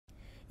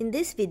In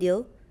this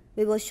video,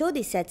 we will show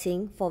the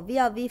setting for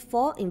VRV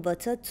IV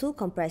Inverter 2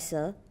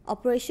 compressor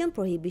operation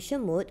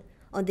prohibition mode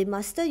on the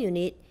master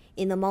unit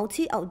in a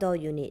multi-outdoor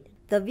unit.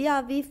 The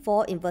VRV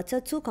IV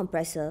Inverter 2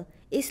 compressor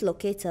is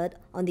located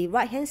on the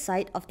right-hand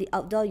side of the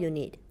outdoor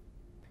unit.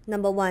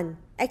 Number 1.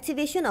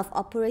 Activation of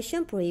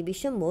operation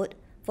prohibition mode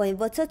for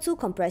Inverter 2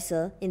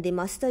 compressor in the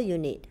master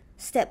unit.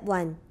 Step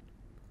 1.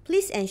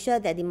 Please ensure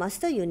that the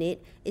master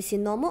unit is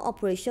in normal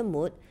operation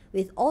mode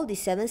with all the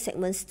 7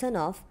 segments turned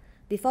off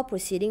before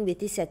proceeding with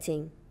the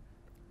setting.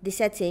 The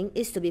setting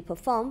is to be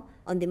performed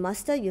on the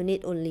master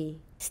unit only.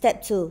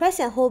 Step 2. Press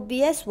and hold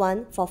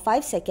BS1 for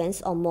 5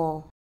 seconds or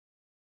more.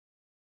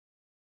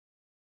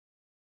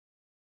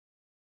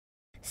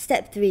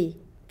 Step 3.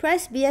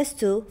 Press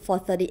BS2 for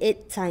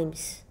 38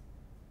 times.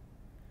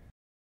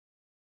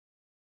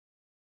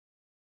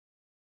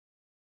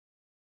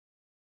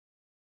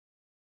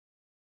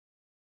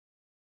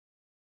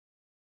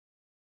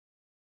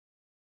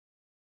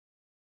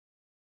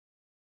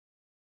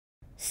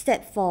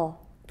 Step 4.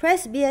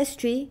 Press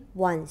BS3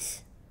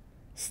 once.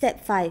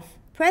 Step 5.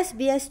 Press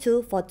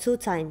BS2 for 2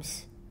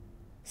 times.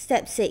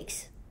 Step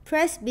 6.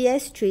 Press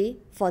BS3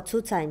 for 2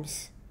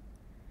 times.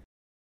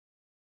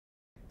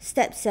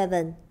 Step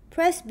 7.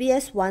 Press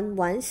BS1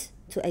 once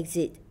to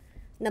exit.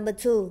 Number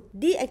 2.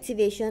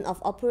 Deactivation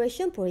of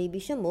operation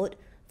prohibition mode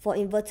for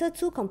Inverter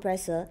 2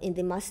 compressor in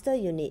the master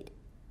unit.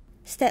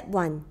 Step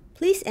 1.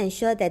 Please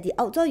ensure that the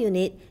outdoor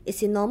unit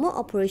is in normal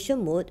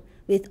operation mode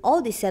with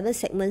all the 7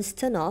 segments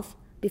turned off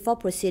before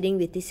proceeding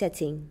with the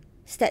setting.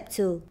 Step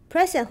 2.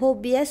 Press and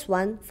hold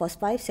BS1 for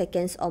 5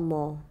 seconds or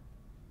more.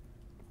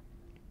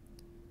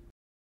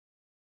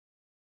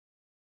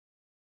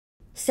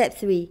 Step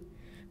 3.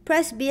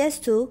 Press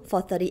BS2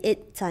 for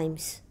 38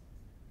 times.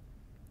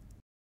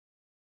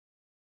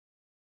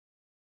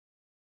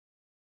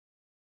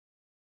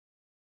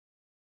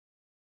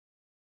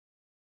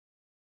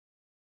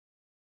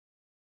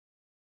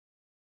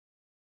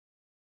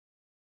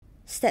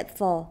 Step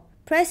 4.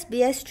 Press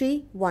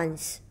BS3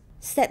 once.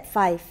 Step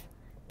 5.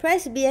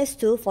 Press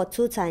BS2 for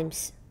 2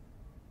 times.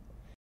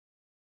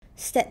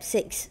 Step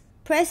 6.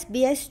 Press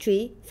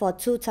BS3 for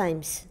 2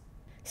 times.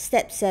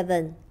 Step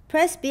 7.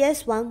 Press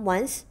BS1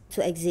 once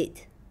to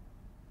exit.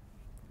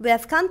 We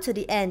have come to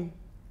the end.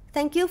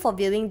 Thank you for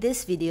viewing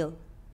this video.